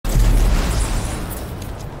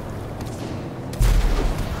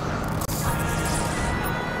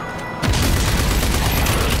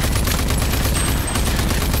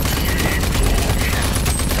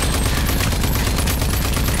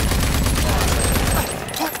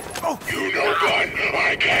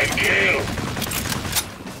I can't kill.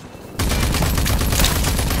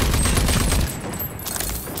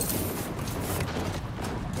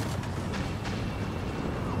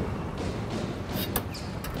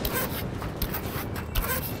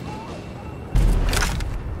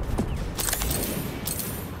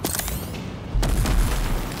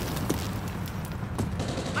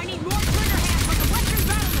 I need more trigger hands for the Western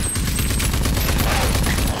battlement!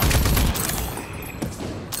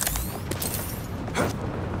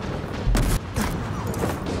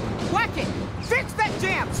 Whack it! Fix that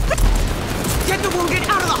jam! Get the wounded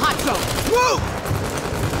out of the hot zone! Move!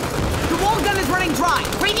 The wall gun is running dry!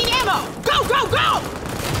 We need ammo! Go, go, go!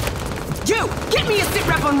 You! Get me a sit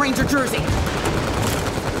rep on Ranger Jersey!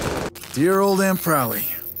 Dear old Aunt Prowley.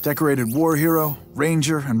 Decorated war hero,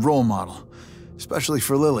 ranger, and role model. Especially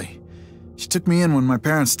for Lily. She took me in when my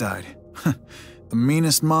parents died. The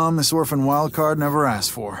meanest mom this orphan wildcard never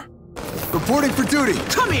asked for. Reporting for duty!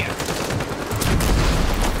 Come here!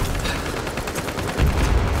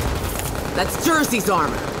 That's Jersey's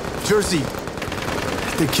armor. Jersey,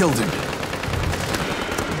 they killed him.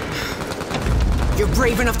 You're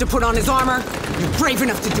brave enough to put on his armor? You're brave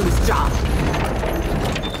enough to do his job.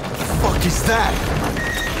 What the fuck is that?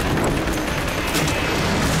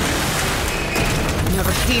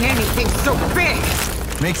 Never seen anything so big!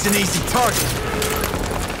 Makes an easy target.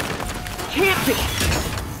 Can't be!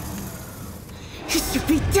 He should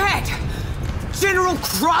be dead! General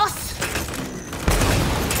Cross?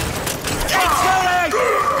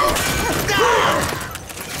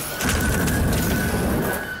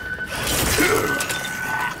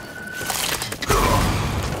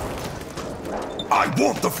 I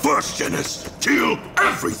want the first genus. Kill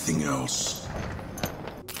everything else.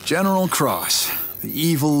 General Cross, the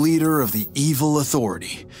evil leader of the evil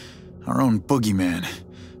authority. Our own boogeyman.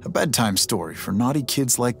 A bedtime story for naughty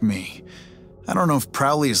kids like me. I don't know if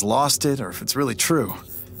Prowley has lost it or if it's really true.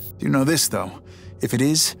 Do you know this, though? If it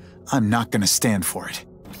is, I'm not gonna stand for it.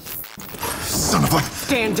 Son of a...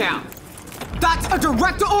 Stand down! That's a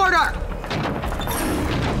direct order!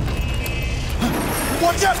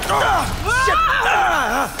 Watch out!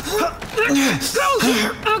 Go,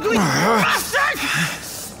 you ugly bastard!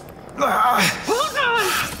 Hold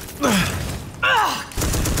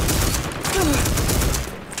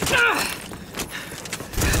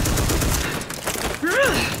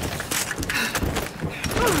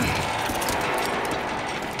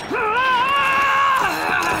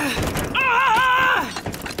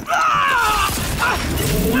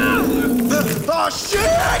Oh, shit!